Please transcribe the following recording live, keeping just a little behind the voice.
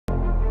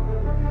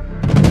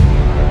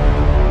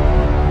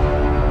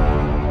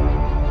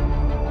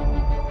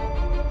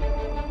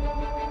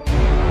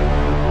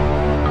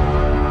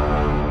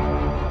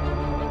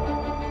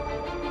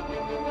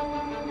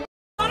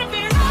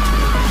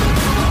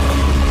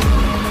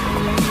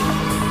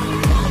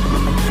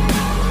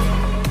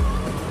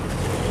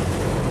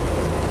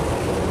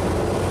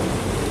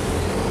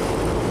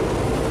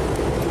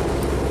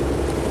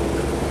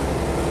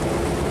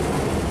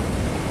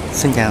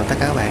Xin chào tất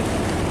cả các bạn,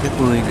 rất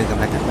vui được gặp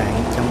lại các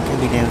bạn trong cái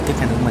video tiếp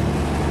theo của mình.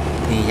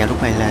 Thì vào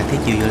lúc này là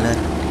chiều vừa lên,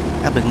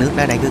 áp lực nước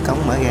đã đẩy cửa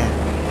cống mở ra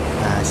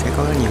và sẽ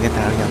có rất nhiều cái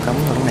tàu vào cống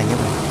vào lúc này các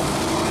bạn.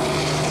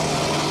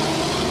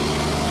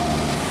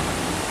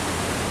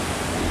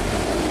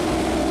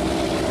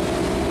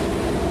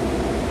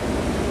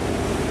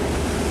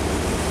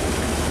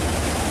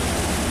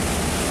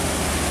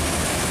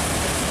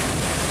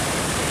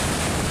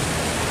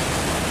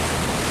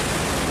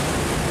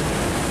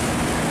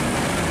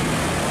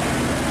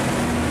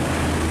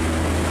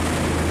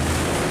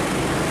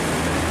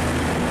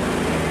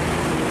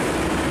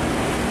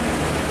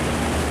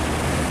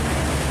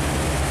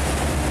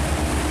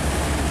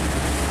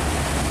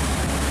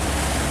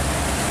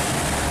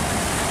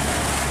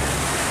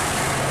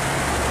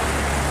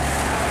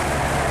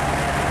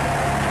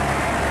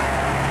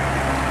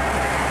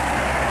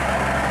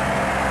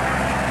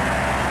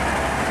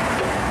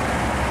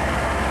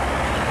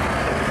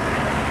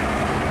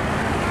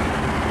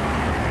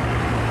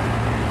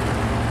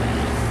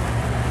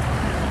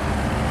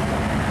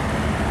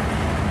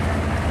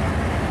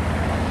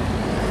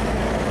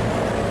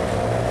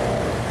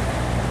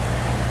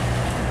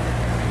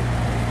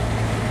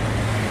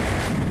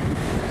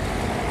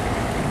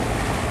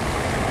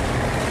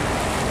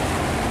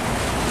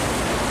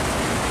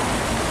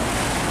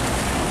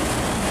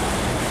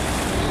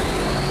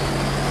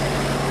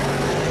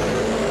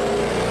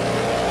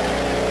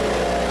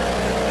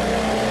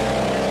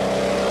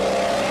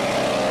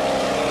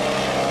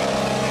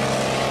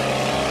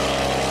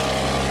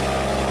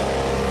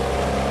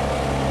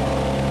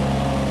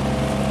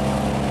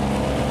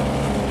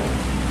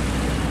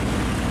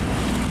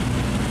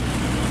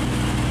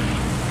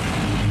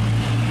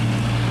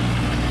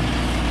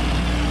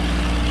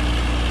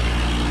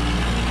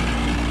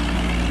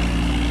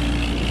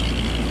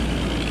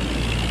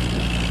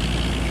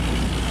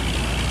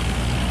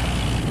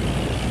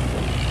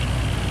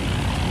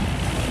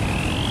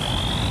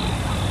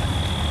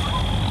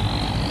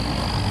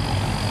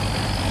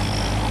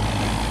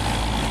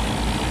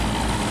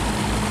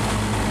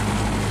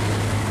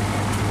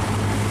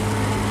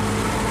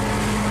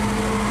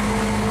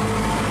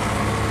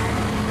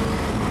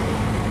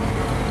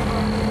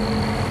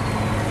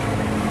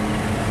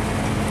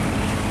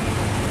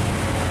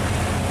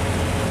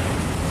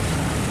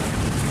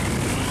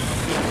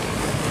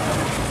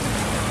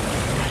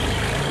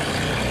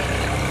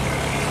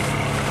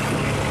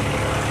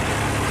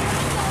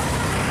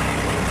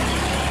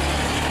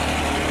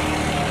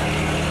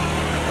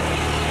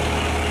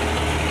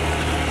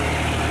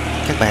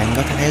 Các bạn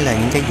có thể thấy là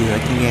những cái dừa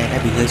trên ga đã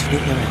bị rơi xuống nước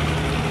các bạn.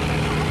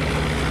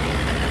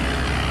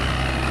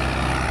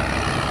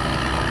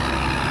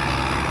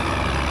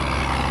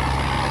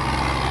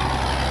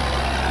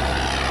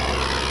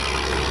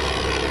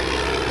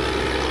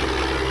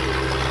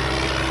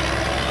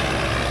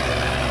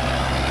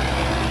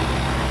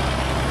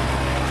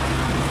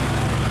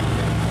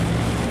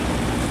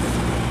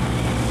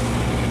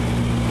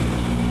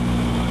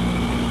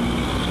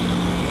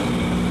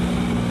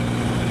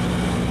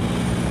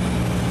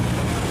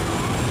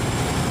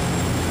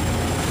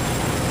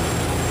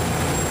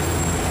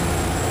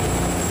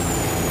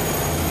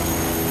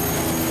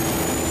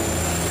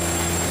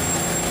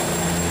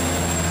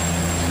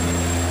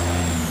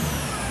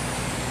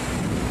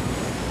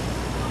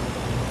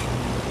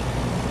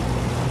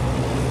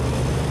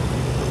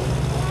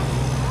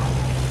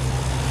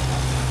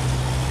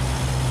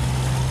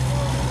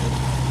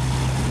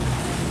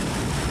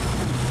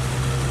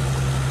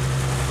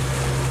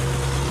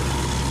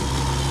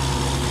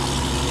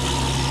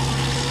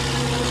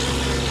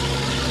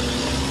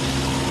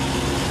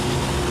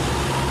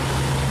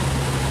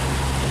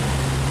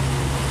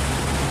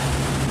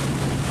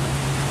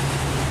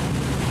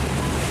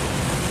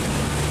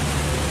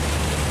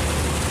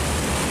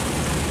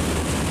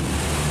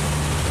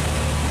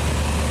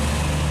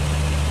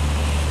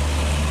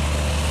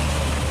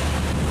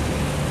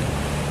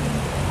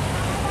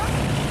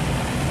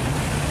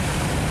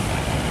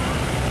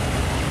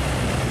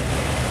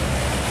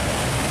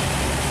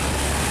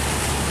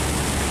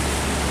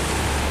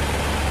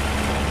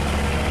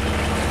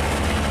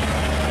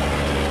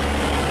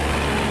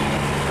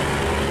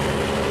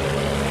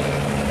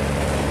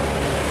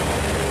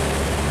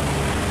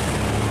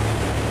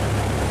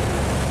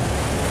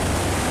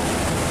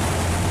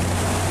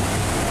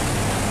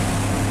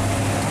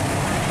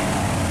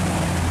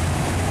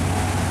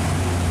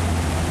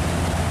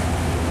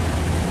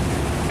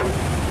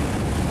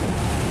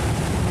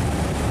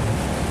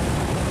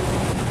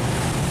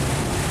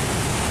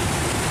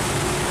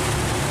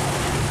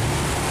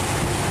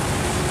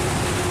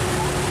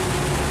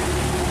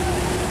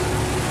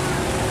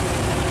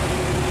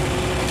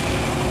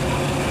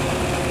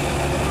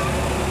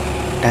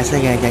 Đã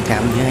xảy ra va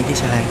chạm giữa hai chiếc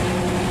xe lan.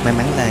 May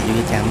mắn là vụ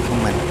va chạm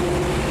không mạnh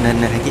nên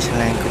hai chiếc xe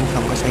lan cũng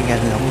không có xảy ra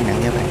hư hỏng gì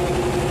nặng nha các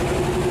bạn.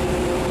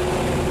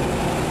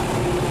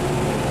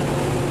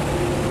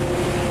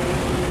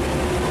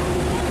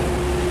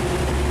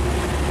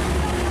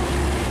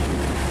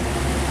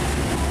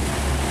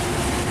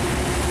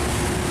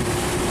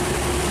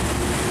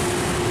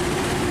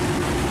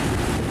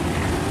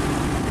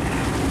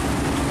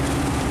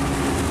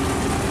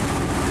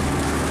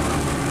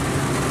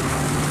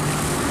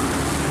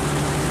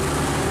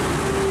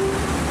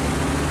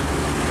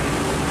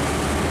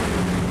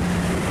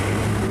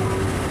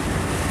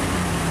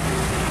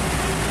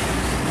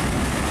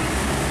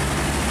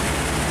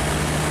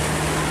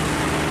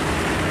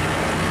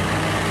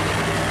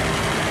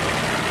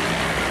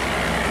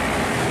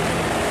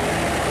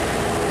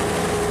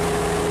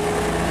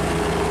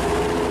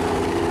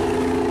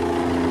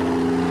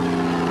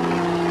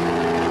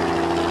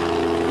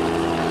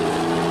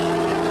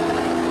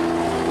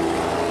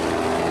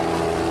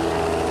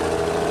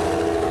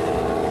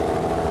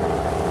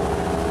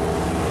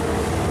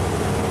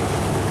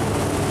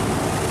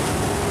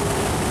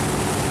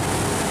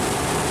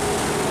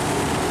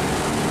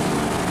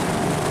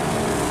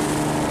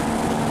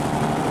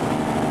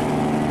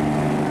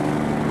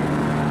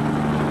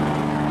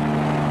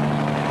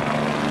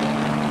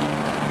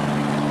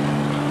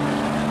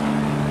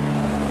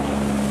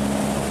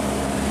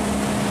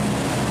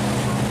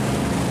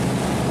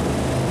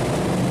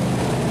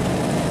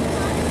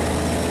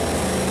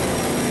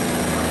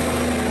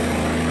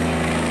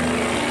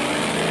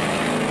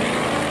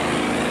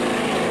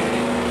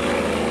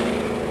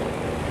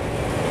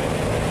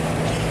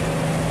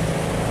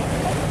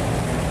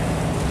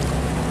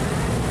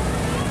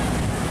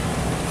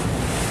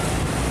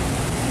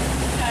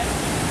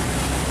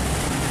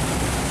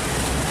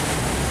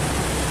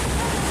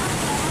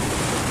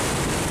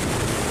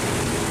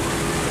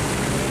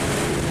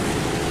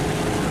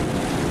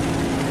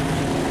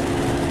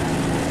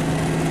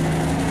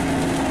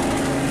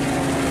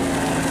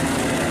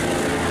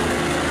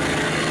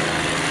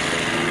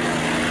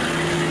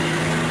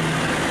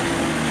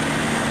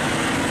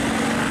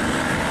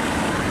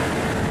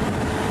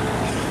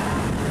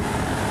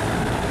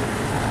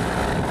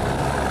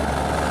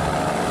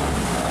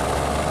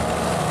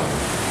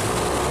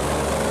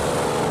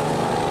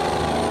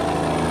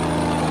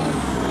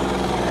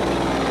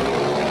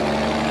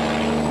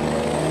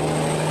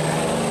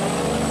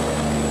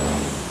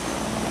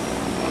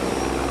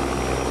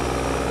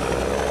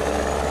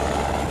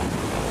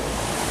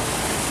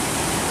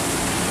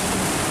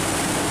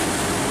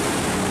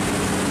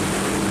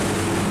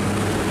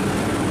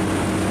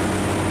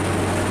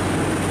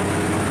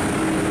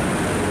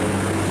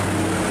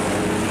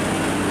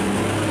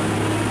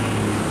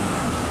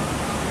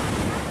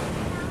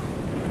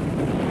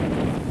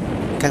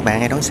 các bạn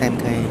hãy đón xem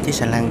cái chiếc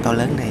xà lan to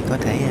lớn này có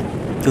thể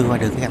chui qua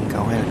được cái gầm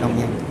cầu hay là không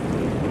nha.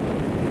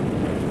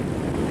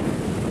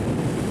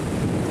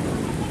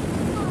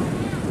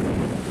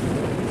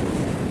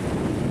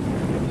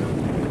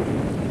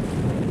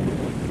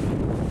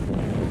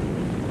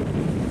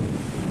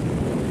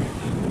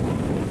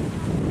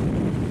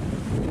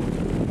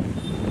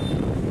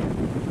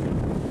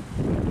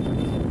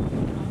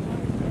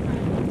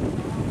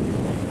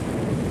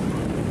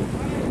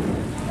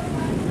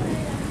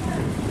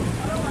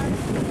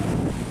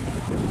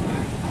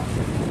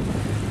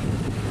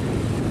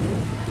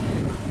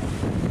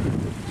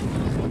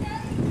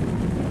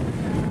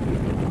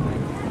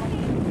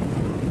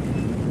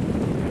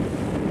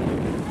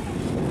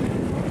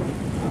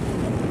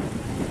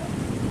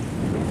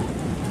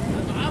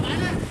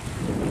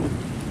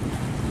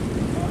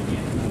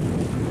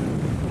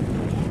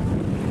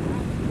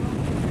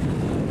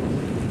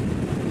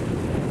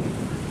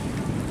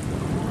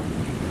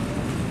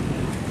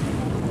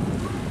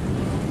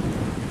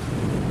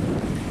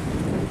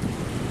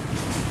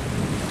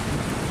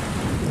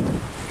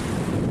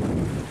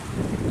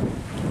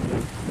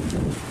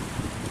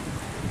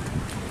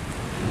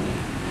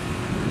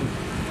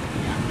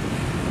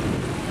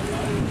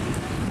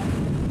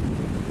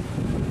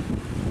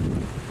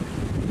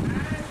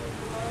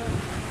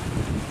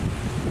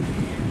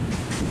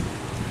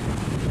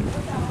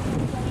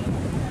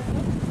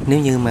 Nếu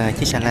như mà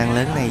chiếc xà lan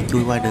lớn này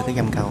chui qua được cái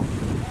gầm cầu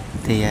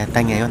thì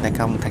tay nghề của tài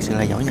công thật sự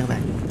là giỏi nha các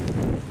bạn.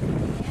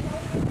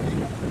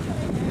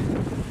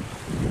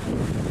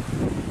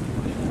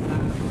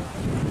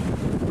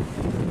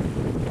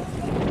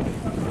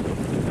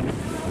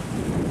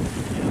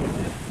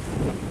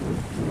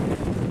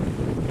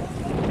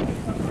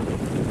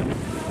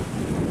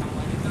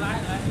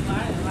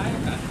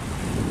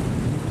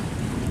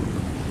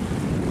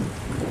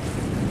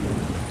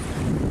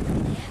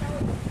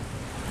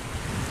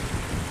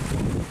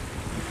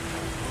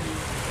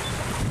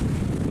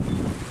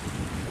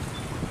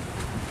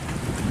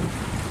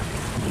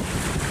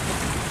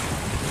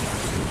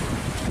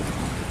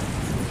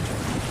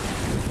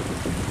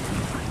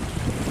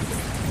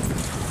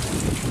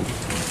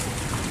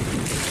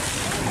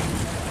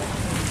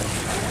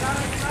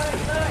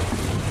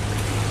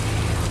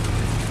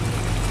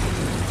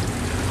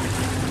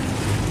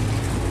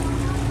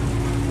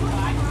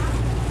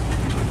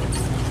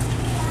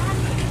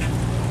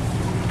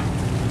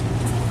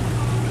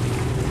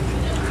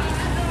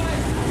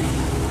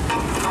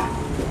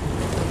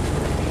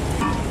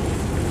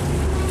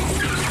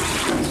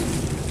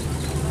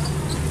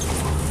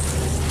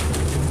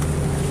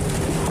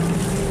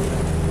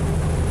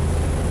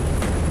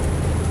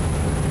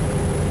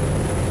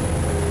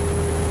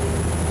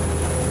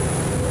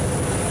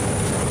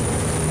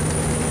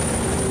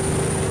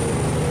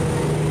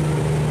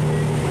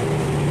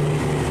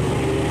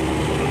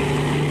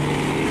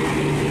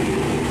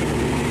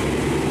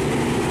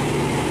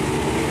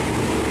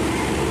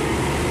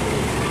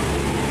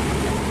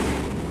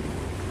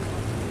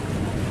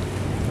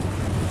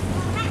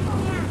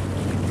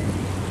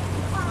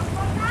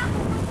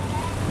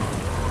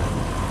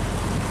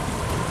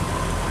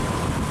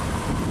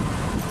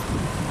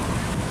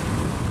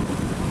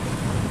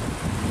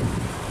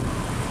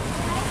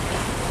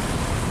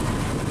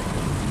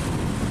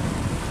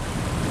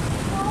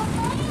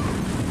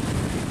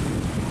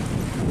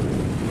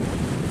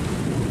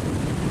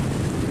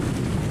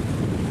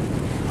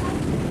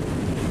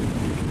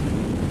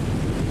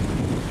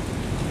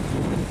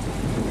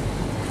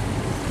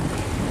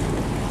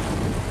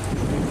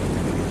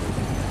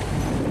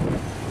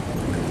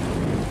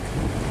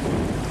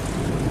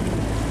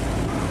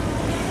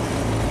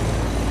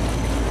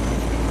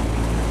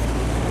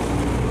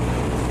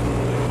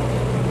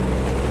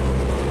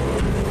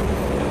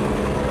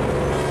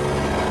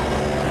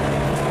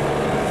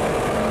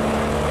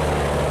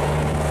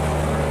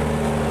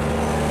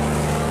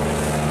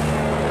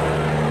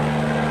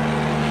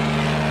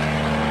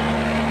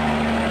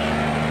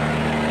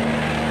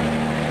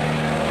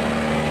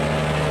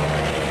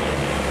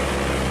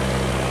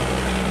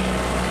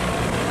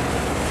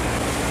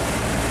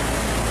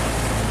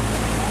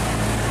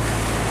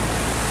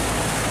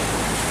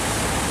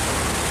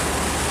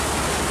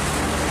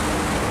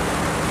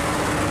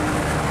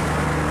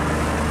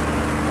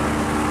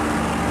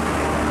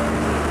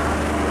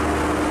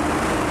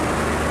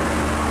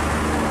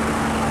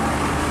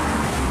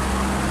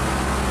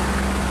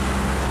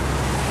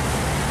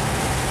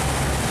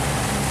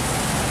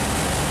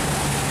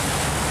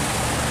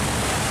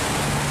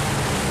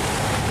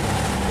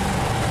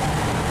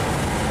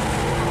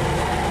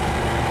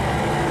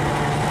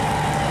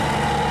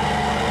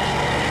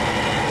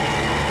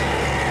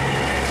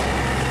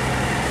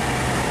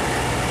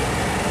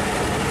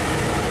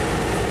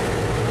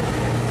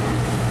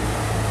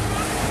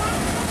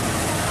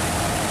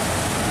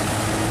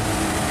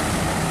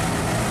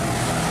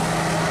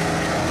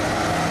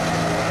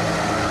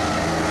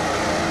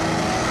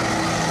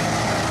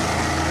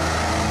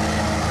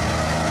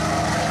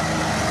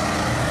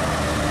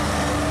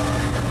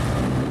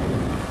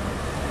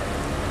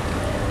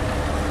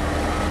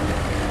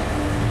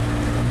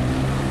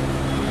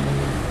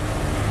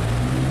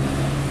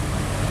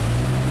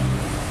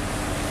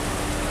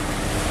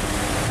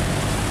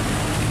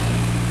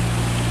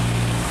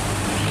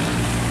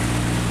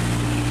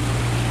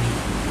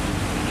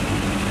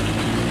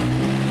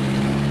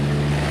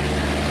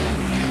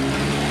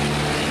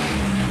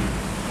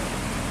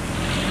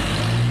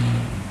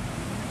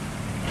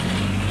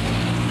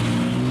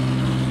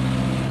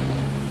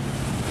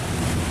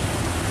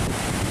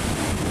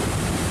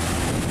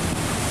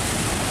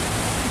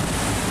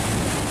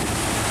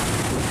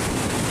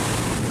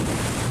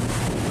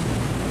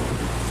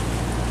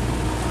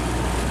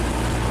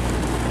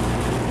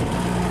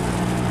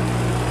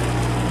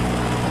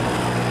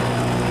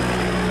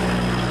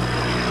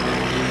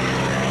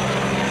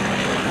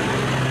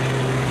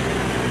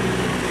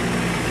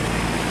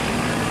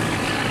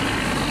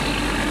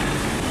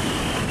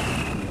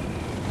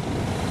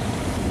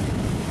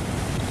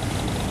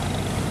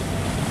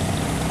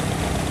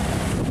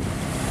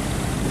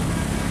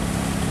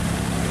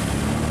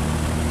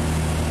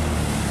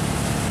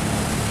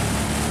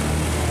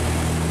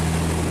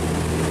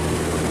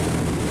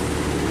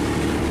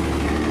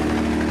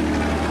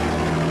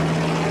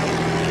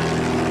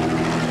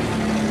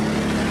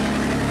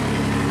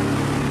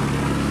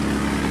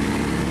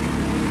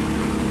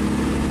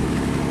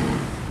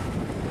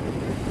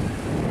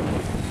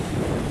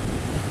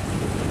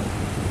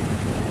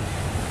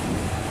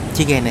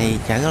 Chiếc ghe này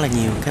chở rất là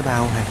nhiều cái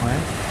bao hàng hóa,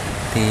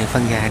 thì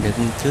phân gà được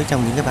chứa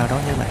trong những cái bao đó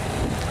nha các bạn.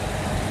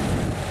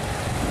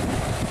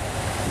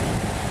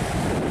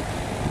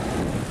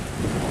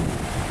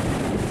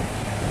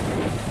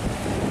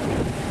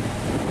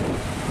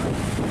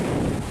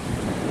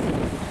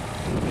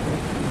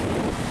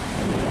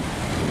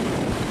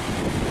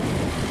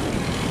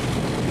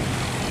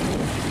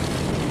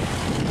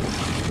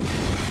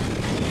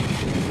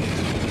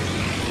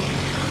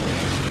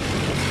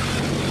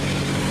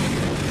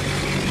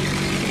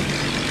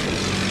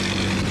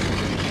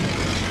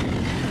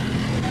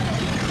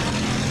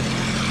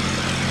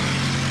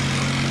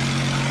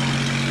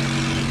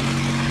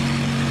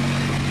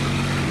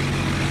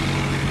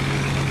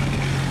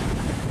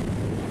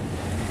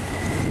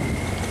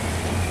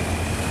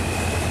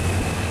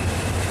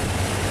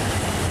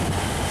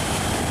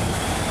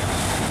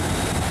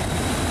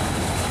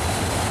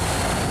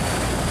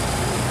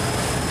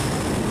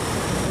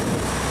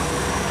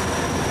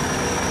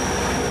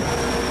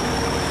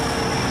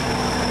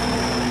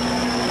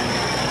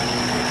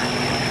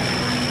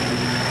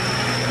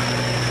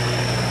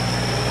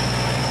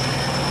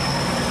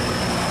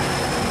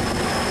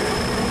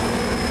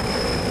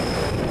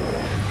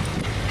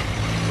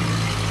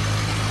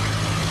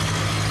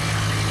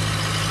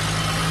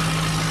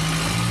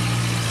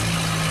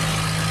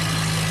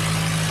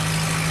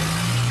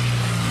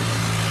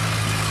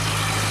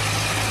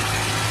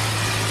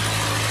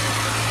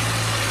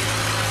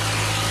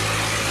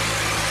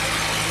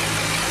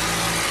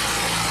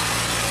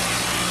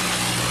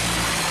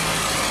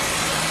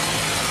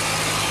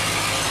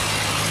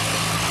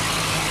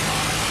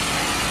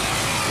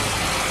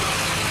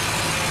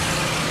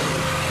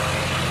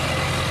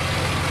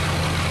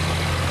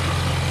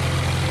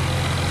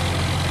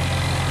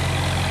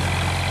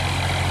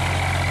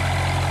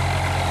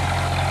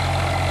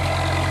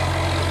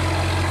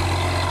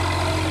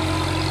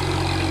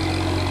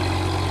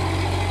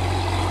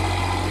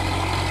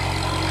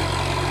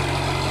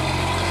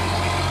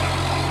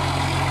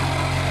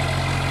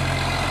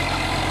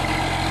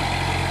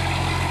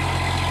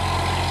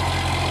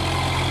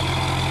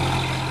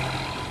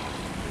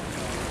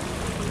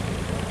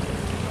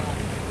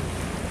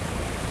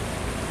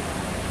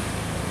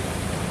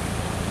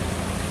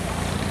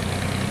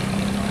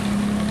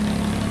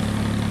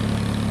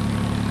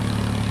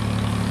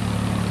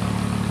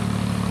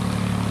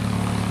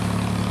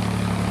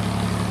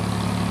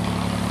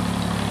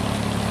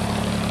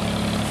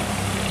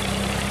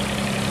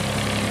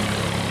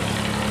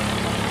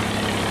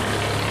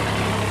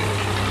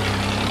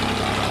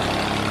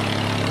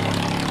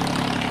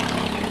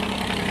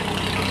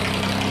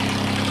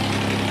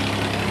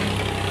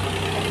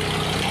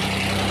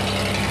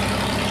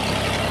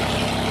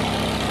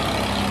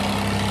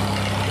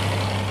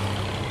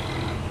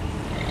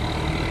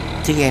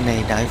 Chiếc ghe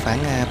này đợi khoảng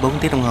 4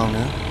 tiếng đồng hồ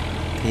nữa,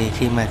 thì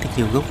khi mà chiếc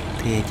chiều rút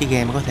thì chiếc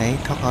ghe mới có thể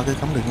thoát khỏi cái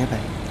cống được nha các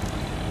bạn.